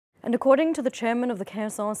And according to the chairman of the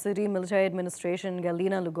Kherson City Military Administration,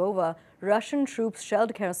 Galina Lugova, Russian troops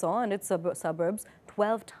shelled Kherson and its suburbs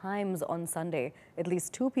 12 times on Sunday. At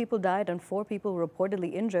least 2 people died and 4 people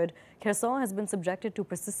reportedly injured. Kherson has been subjected to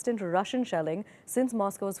persistent Russian shelling since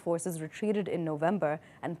Moscow's forces retreated in November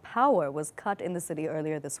and power was cut in the city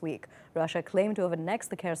earlier this week. Russia claimed to have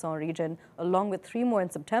annexed the Kherson region along with 3 more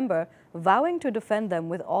in September, vowing to defend them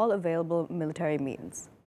with all available military means.